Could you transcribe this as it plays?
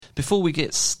Before we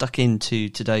get stuck into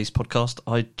today's podcast,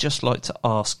 I'd just like to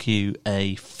ask you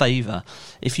a favour.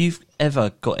 If you've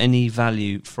ever got any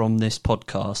value from this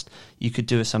podcast, you could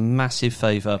do us a massive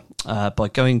favour by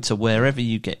going to wherever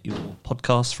you get your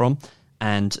podcasts from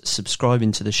and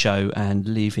subscribing to the show and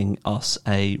leaving us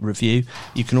a review.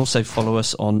 You can also follow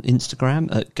us on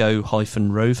Instagram at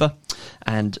go-rover,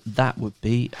 and that would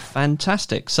be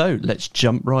fantastic. So let's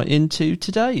jump right into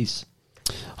today's.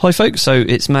 Hi folks, so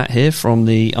it's Matt here from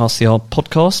the RCR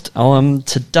podcast.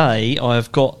 Today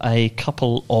I've got a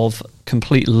couple of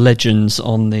complete legends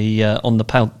on the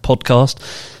podcast.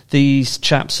 These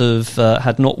chaps have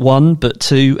had not one but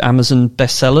two Amazon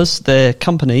bestsellers. Their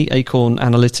company, Acorn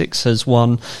Analytics, has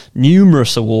won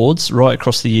numerous awards right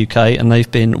across the UK, and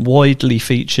they've been widely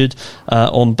featured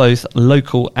on both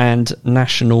local and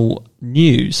national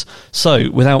news. So,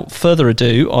 without further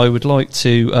ado, I would like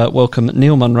to welcome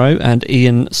Neil Munro and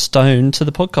Ian Stone to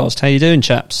the podcast. How you doing,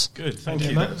 chaps? Good, thank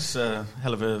you. That's a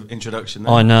hell of an introduction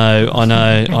there. I know.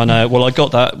 Well, I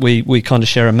got that. We kind of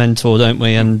share a mentor, don't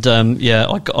we? And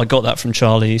I got that from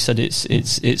Charlie. He said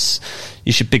it's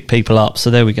you should big people up. So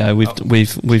there we go.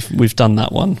 We've done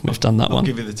that one. I'll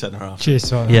give you the tenner after. Cheers,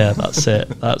 Simon. Yeah, that's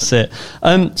it.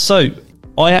 So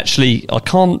I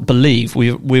can't believe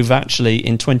we've actually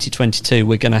in 2022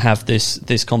 we're going to have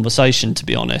this conversation, to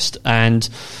be honest. And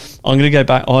I'm going to go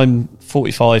back. I'm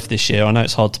 45 this year. I know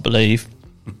it's hard to believe.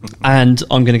 And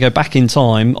I'm going to go back in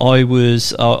time. I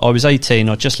was 18.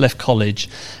 I just left college,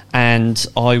 and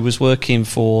I was working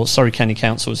for Surrey County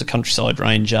Council as a countryside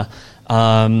ranger.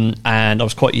 And I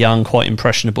was quite young, quite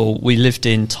impressionable. We lived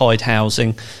in tied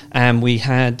housing, and we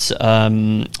had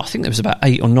I think there was about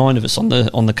 8 or 9 of us on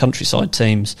the countryside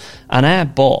teams. And our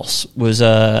boss was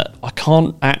I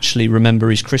can't actually remember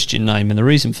his Christian name, and the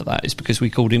reason for that is because we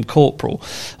called him Corporal.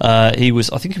 I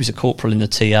think he was a corporal in the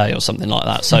TA or something like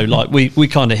that. So like we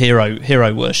kind of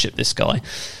hero worship this guy.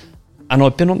 And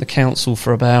I'd been on the council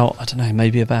for about, I don't know,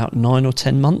 maybe about 9 or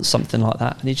 10 months, something like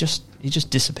that. And he just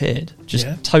disappeared,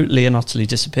 totally and utterly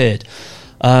disappeared.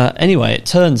 Anyway, it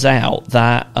turns out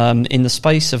that in the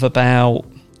space of about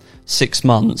 6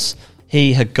 months,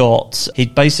 he'd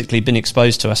basically been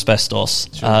exposed to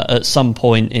asbestos at some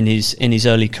point in his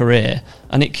early career,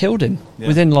 and it killed him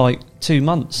within like 2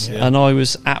 months. Yeah. And I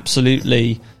was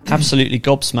absolutely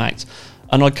gobsmacked.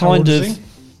 And I kind of...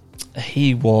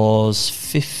 He was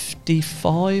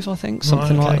 55, I think,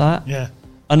 something like that. Yeah.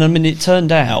 And I mean, it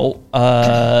turned out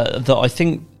that I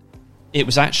think it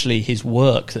was actually his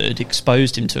work that had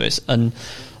exposed him to it. And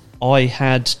I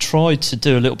had tried to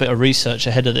do a little bit of research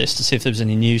ahead of this to see if there was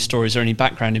any news stories or any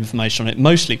background information on it,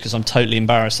 mostly because I'm totally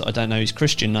embarrassed that I don't know his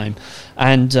Christian name.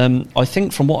 And I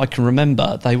think from what I can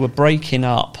remember, they were breaking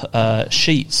up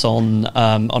sheets on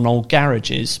old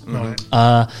garages.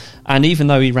 Right. And even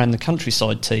though he ran the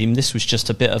countryside team, this was just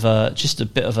a bit of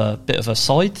a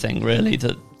side thing, really,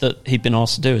 that he'd been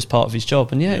asked to do as part of his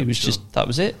job. And that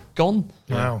was it, gone.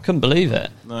 Wow. Couldn't believe it.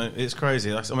 No, it's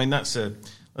crazy. That's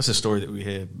a story that we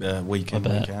hear week in,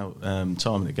 week out, time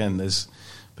and again. There's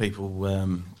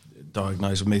people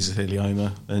diagnosed with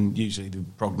mesothelioma, and usually the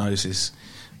prognosis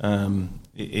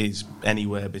is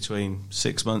anywhere between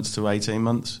 6 months to 18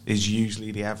 months is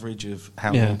usually the average of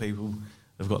how long people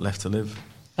have got left to live.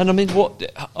 And I mean,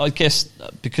 I guess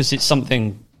because it's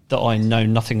something that I know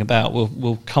nothing about,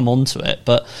 we'll come on to it,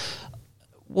 but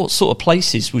what sort of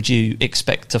places would you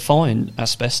expect to find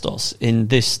asbestos in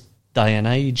this day and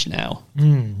age now?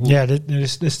 Yeah,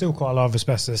 there's still quite a lot of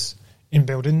asbestos in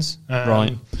buildings.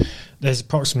 Right. There's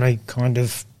approximately kind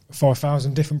of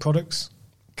 5,000 different products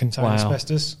containing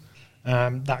asbestos.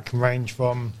 That can range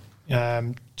from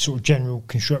sort of general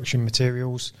construction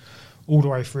materials all the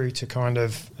way through to kind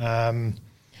of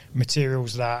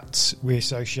materials that we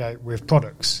associate with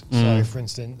products. So, for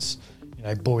instance,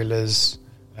 boilers,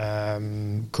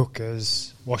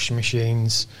 cookers, washing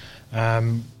machines.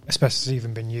 Asbestos has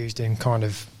even been used in kind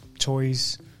of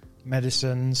toys,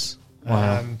 medicines.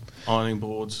 Ironing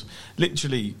boards,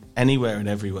 literally anywhere and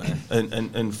everywhere.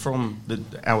 And from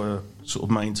our sort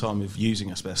of main time of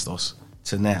using asbestos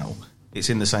to now, it's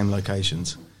in the same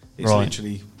locations. It's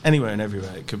literally anywhere and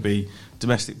everywhere. It could be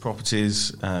domestic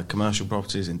properties, commercial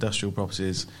properties, industrial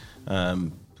properties.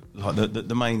 Like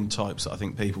the main types that I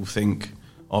think people think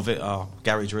of it are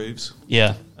garage roofs.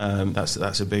 Yeah. That's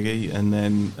a biggie. And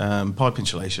then pipe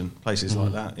insulation, places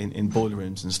like that, in boiler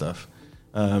rooms and stuff.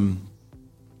 And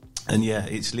yeah,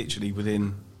 it's literally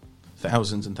within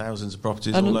thousands and thousands of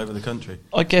properties all over the country.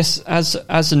 I guess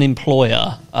as an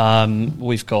employer,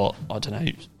 we've got, I don't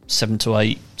know, 7 to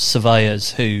 8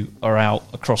 surveyors who are out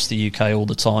across the UK all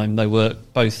the time. They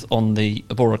work both on the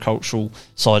arboricultural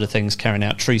side of things, carrying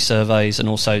out tree surveys, and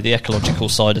also the ecological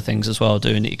side of things as well,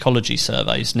 doing ecology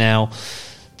surveys. Now,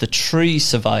 the tree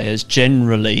surveyors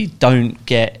generally don't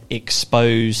get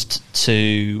exposed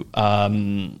to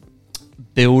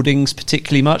buildings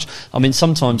particularly much. I mean,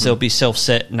 sometimes there'll be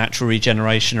self-set natural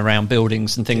regeneration around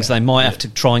buildings and things. They might have to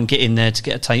try and get in there to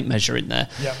get a tape measure in there.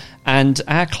 And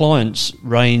our clients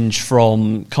range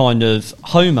from kind of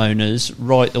homeowners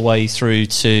right the way through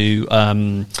to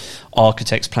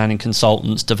architects, planning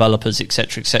consultants, developers,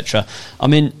 etc., etc. I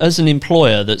mean, as an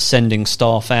employer that's sending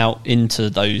staff out into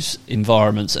those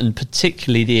environments, and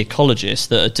particularly the ecologists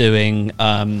that are doing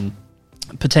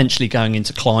potentially going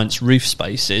into clients' roof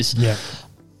spaces,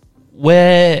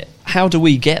 how do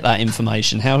we get that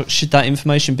information? How should that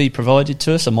information be provided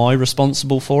to us? Am I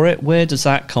responsible for it? Where does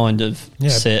that kind of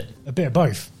sit? A bit of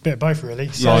both, really.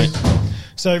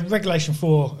 So Regulation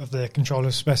 4 of the Control of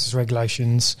Asbestos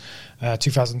Regulations,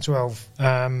 2012,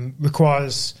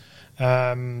 requires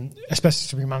asbestos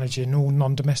to be managed in all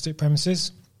non-domestic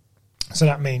premises. So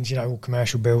that means, all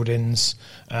commercial buildings,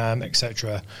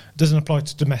 etc. It doesn't apply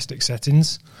to domestic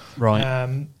settings.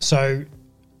 Right. So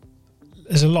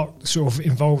there's a lot sort of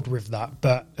involved with that,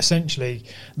 but essentially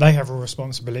they have a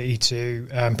responsibility to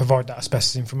provide that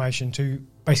asbestos information to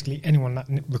basically anyone that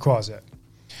requires it.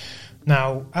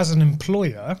 Now, as an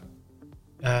employer,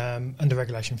 under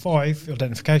Regulation 5,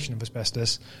 identification of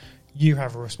asbestos, you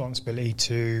have a responsibility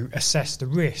to assess the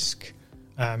risk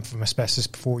from asbestos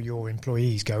before your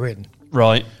employees go in.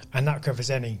 Right. And that covers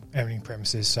any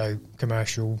premises, so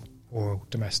commercial or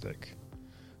domestic.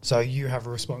 So you have a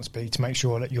responsibility to make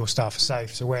sure that your staff are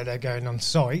safe. So where they're going on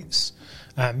sites,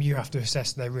 you have to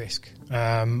assess their risk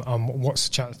on what's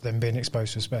the chance of them being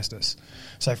exposed to asbestos.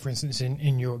 So, for instance,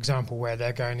 in your example where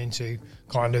they're going into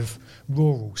kind of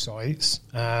rural sites,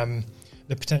 the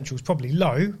potential is probably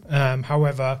low.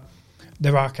 However,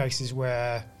 there are cases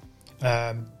where,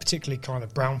 particularly kind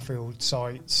of brownfield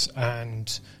sites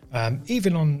and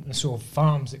even on sort of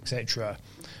farms, etc.,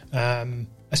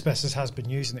 asbestos has been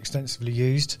used and extensively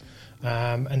used,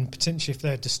 and potentially if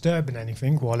they're disturbing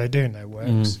anything while they're doing their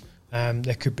works,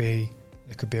 there could be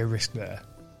a risk there.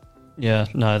 Yeah,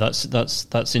 no,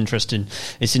 that's interesting.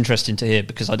 It's interesting to hear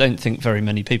because I don't think very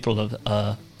many people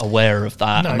are aware of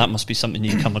that, and that must be something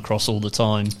you come across all the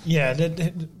time. Yeah,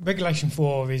 the Regulation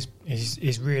 4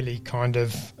 is really kind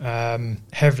of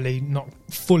heavily, not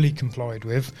fully complied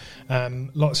with.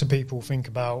 Lots of people think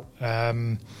about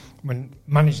when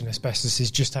managing asbestos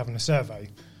is just having a survey.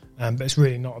 But it's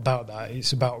really not about that.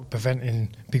 It's about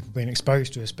preventing people being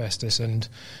exposed to asbestos. And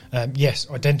yes,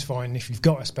 identifying if you've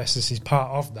got asbestos is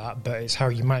part of that, but it's how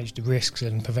you manage the risks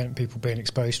and prevent people being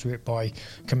exposed to it by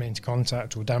coming into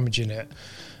contact or damaging it.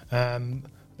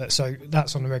 So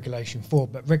that's on the Regulation 4.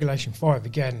 But Regulation 5,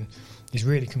 again, is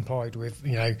really complied with.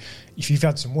 If you've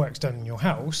had some works done in your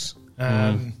house,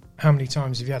 how many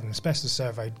times have you had an asbestos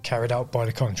survey carried out by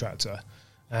the contractor?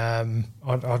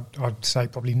 I'd say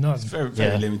probably none. It's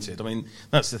very limited. I mean,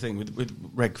 that's the thing with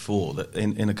Reg 4, that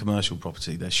in a commercial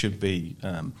property there should be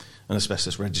an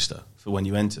asbestos register for when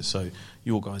you enter. So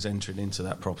your guys entering into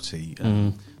that property,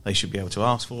 they should be able to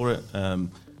ask for it,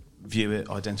 view it,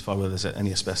 identify whether there's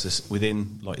any asbestos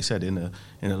within, like you said, in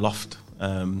a loft,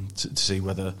 to see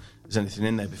whether there's anything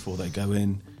in there before they go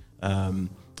in.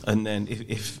 And then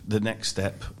if the next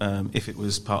step, if it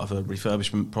was part of a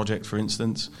refurbishment project, for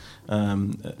instance,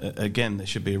 again, there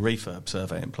should be a refurb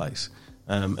survey in place.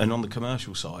 And on the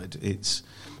commercial side, it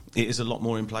is a lot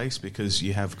more in place because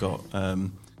you have got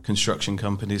construction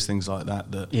companies, things like that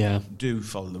do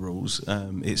follow the rules.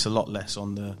 It's a lot less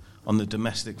on the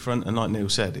domestic front. And like Neil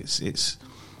said, it's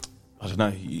I don't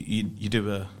know, you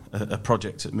do a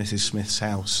project at Mrs. Smith's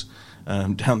house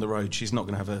down the road, she's not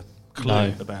going to have a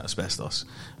clue about asbestos.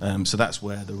 So that's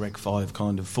where the Reg 5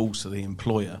 kind of falls to the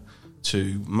employer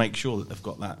to make sure that they've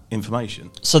got that information.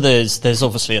 So there's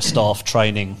obviously a staff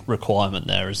training requirement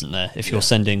there, isn't there? If you're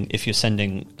sending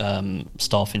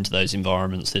staff into those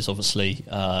environments, there's obviously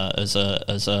as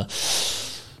a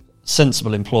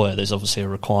sensible employer, there's obviously a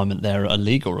requirement there, a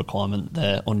legal requirement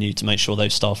there on you to make sure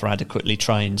those staff are adequately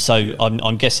trained. So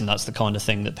I'm guessing that's the kind of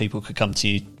thing that people could come to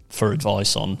you for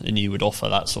advice on, and you would offer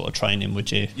that sort of training, would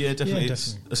you? Yeah, definitely.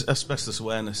 Asbestos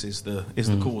awareness is the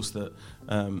course that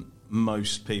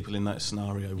most people in that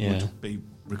scenario would be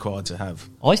required to have.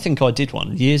 I think I did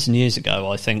one years and years ago.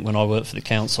 I think when I worked for the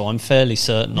council, I'm fairly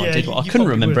certain I did one. I couldn't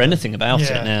remember anything about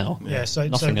it now. Yeah, so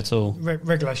nothing at all.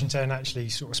 Regulation 10 actually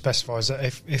sort of specifies that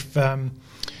if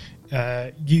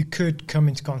you could come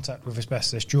into contact with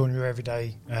asbestos during your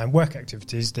everyday work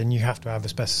activities, then you have to have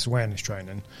asbestos awareness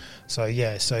training. So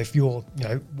if you're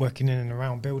working in and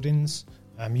around buildings,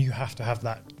 you have to have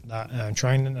that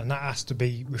training, and that has to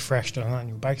be refreshed on an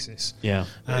annual basis. Yeah,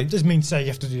 it doesn't mean to say you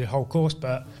have to do the whole course,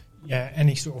 but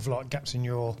any sort of like gaps in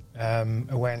your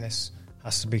awareness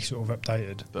has to be sort of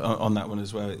updated. But on that one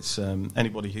as well, it's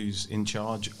anybody who's in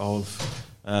charge of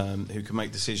who can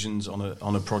make decisions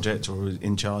on a project or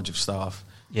in charge of staff.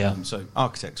 Yeah. So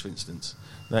architects, for instance,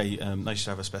 they should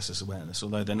have asbestos awareness,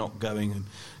 although they're not going and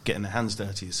getting their hands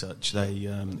dirty as such. They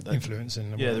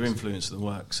influencing the work. they're influencing the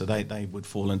work, so they would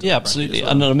fall into absolutely.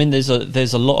 well. And I mean, there's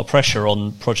a lot of pressure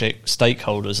on project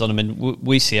stakeholders, and I mean,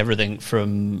 we see everything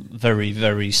from very,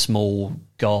 very small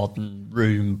garden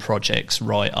room projects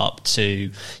right up to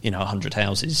 100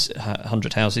 houses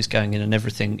going in and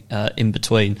everything in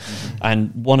between. Mm-hmm.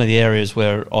 And one of the areas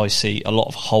where I see a lot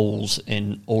of holes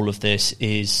in all of this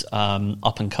is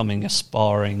up and coming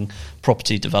aspiring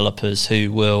property developers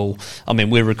who will, I mean,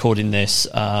 we're recording this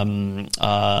near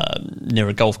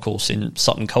a golf course in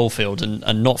Sutton Coldfield,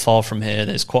 and not far from here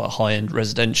there's quite a high-end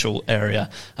residential area,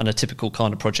 and a typical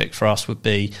kind of project for us would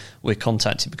be we're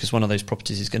contacted because one of those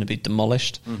properties is going to be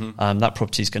demolished. Mm-hmm. That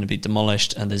property is going to be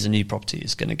demolished, and there's a new property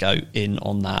that's going to go in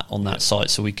on that site.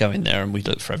 So we go in there and we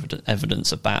look for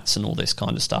evidence of bats and all this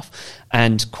kind of stuff.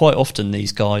 And quite often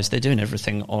these guys, they're doing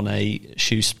everything on a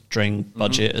shoestring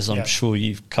budget, as I'm sure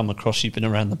you've come across. You've been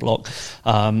around the block,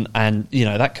 and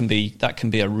that can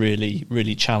be a really,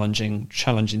 really challenging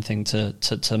thing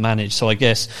to manage. So I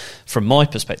guess from my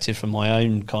perspective, from my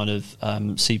own kind of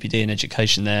CPD and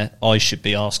education, there I should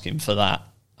be asking for that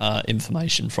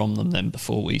information from them then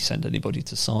before we send anybody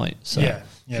to site. So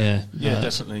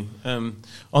definitely.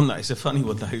 On that, it's a funny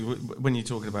one though. When you're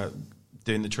talking about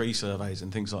doing the tree surveys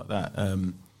and things like that,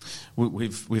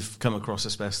 we've come across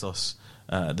asbestos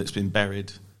that's been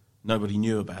buried. Nobody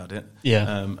knew about it.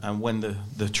 Yeah. And when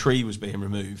the tree was being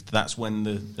removed, that's when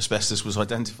the asbestos was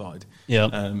identified.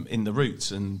 Yeah. In the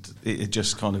roots, and it had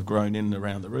just kind of grown in and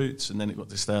around the roots, and then it got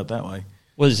disturbed that way.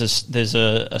 Well, there's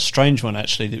a strange one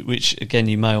actually, which again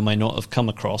you may or may not have come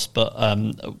across, but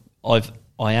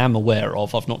I am aware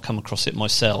of. I've not come across it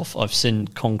myself. I've seen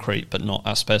concrete, but not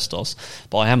asbestos.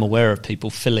 But I am aware of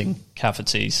people filling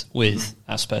cavities with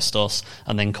asbestos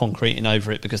and then concreting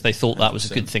over it because they thought that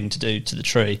was a good thing to do to the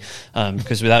tree.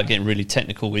 Because without getting really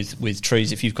technical with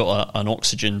trees, if you've got an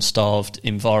oxygen-starved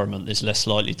environment, there's less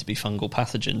likely to be fungal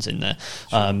pathogens in there.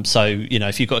 Sure. So,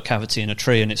 if you've got a cavity in a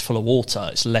tree and it's full of water,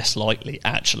 it's less likely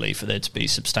actually for there to be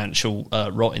substantial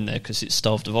rot in there because it's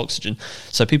starved of oxygen.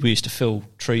 So people used to fill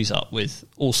trees up with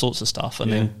all sorts of stuff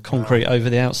and then concrete over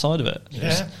the outside of it.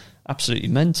 Yeah. Absolutely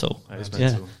mental. That is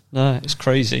mental. Yeah. No, it's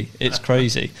crazy. It's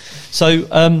crazy. So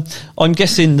I'm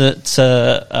guessing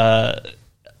that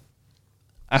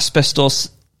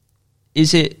asbestos,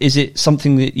 is it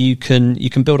something that you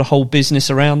can build a whole business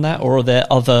around that, or are there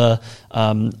other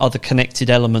connected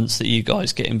elements that you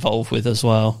guys get involved with as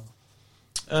well?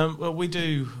 Well, we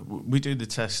do the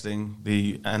testing,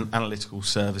 the analytical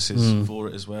services for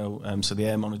it as well. So the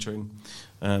air monitoring.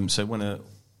 So when a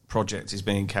project is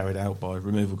being carried out by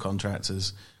removal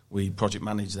contractors, we project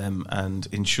manage them and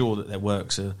ensure that their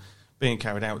works are being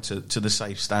carried out to the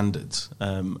safe standards.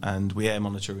 And we air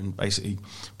monitor and basically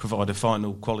provide a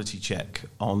final quality check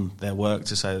on their work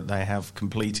to say that they have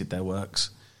completed their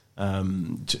works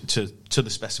to the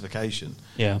specification.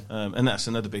 Yeah. And that's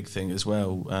another big thing as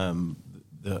well.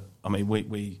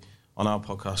 We on our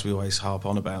podcast, we always harp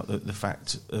on about the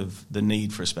fact of the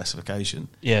need for a specification.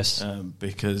 Yes.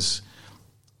 Because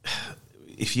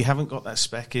if you haven't got that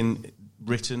spec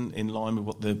written in line with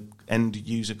what the end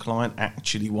user client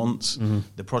actually wants,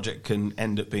 the project can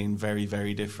end up being very,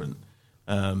 very different.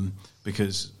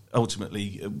 Because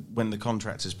ultimately, when the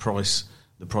contractors price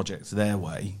the project their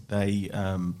way, they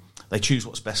choose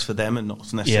what's best for them and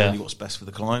not necessarily what's best for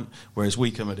the client. Whereas we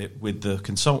come at it with the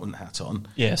consultant hat on,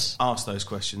 ask those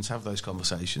questions, have those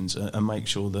conversations, and make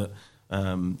sure that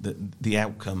that the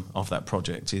outcome of that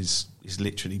project is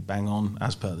literally bang on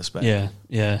as per the spec.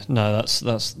 No,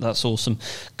 that's awesome,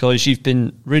 guys. You've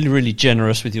been really, really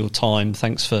generous with your time.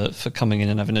 Thanks for coming in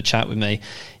and having a chat with me.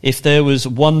 If there was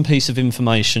one piece of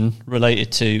information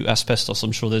related to asbestos,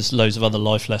 I'm sure there's loads of other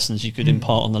life lessons you could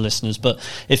impart on the listeners, but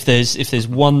if there's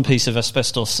one piece of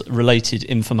asbestos related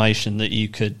information that you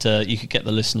could get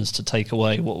the listeners to take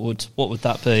away, what would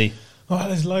that be? Well,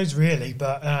 there's loads really,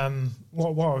 but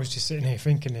what I was just sitting here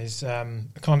thinking is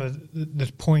kind of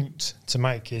the point to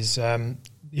make is the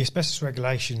asbestos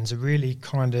regulations are really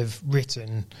kind of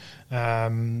written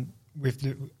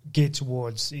geared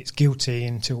towards it's guilty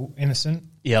until innocent.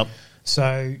 Yep.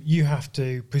 So you have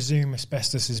to presume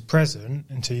asbestos is present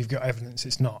until you've got evidence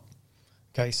it's not.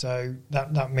 Okay, so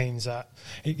that means that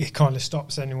it kind of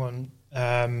stops anyone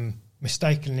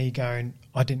mistakenly going,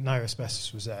 I didn't know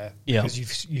asbestos was there. Yeah.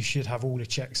 Because you should have all the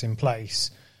checks in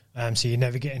place, so you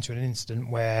never get into an incident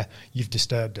where you've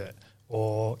disturbed it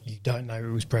or you don't know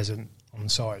it was present on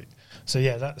site. So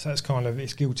yeah, that's kind of,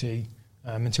 it's guilty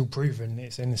until proven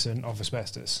it's innocent of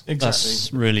asbestos. Exactly.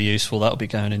 That's really useful. That'll be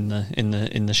going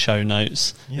in the show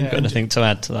notes. Yeah. Got anything to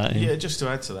add to that? Yeah, just to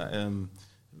add to that,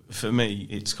 for me,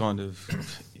 it's kind of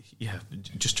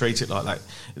just treat it like that.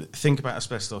 Think about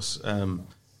asbestos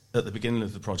at the beginning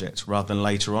of the project rather than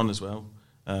later on as well,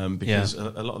 because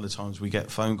a lot of the times we get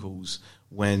phone calls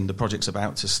when the project's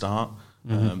about to start.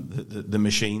 The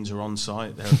machines are on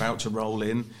site, they're about to roll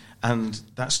in, and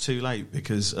that's too late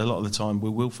because a lot of the time we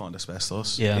will find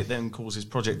asbestos. It then causes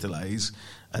project delays,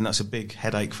 and that's a big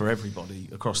headache for everybody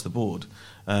across the board.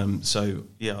 So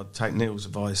I'd take Neil's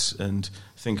advice and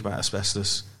think about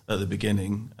asbestos at the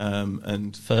beginning,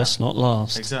 and first, not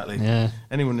last. Exactly. Yeah.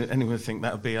 Anyone think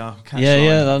that would be our catch line?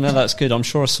 Yeah. No, that's good. I'm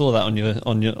sure I saw that on your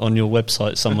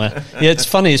website somewhere. Yeah, it's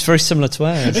funny. It's very similar to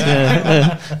ours.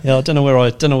 Yeah. I don't know where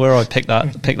I picked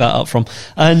that up from.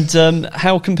 And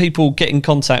how can people get in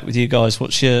contact with you guys?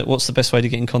 What's the best way to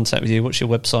get in contact with you? What's your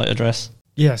website address?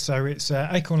 Yeah, so it's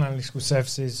Acorn Analytical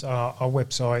Services. Our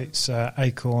website's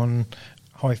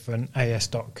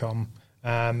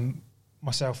acorn-as.com.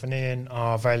 Myself and Ian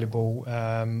are available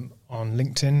on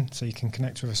LinkedIn, so you can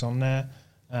connect with us on there.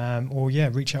 Or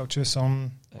reach out to us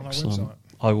on our website.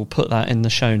 I will put that in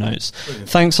the show notes. Brilliant.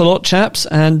 Thanks a lot, chaps,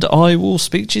 and I will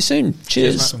speak to you soon.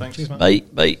 Cheers. Cheers, Matt. Bye.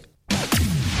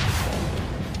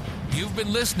 You've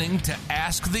been listening to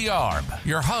Ask the ARB.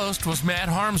 Your host was Matt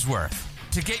Harmsworth.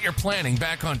 To get your planning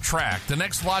back on track, the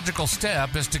next logical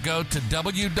step is to go to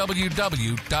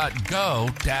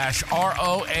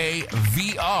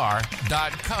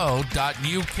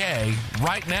www.go-roavr.co.uk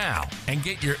right now and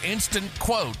get your instant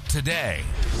quote today.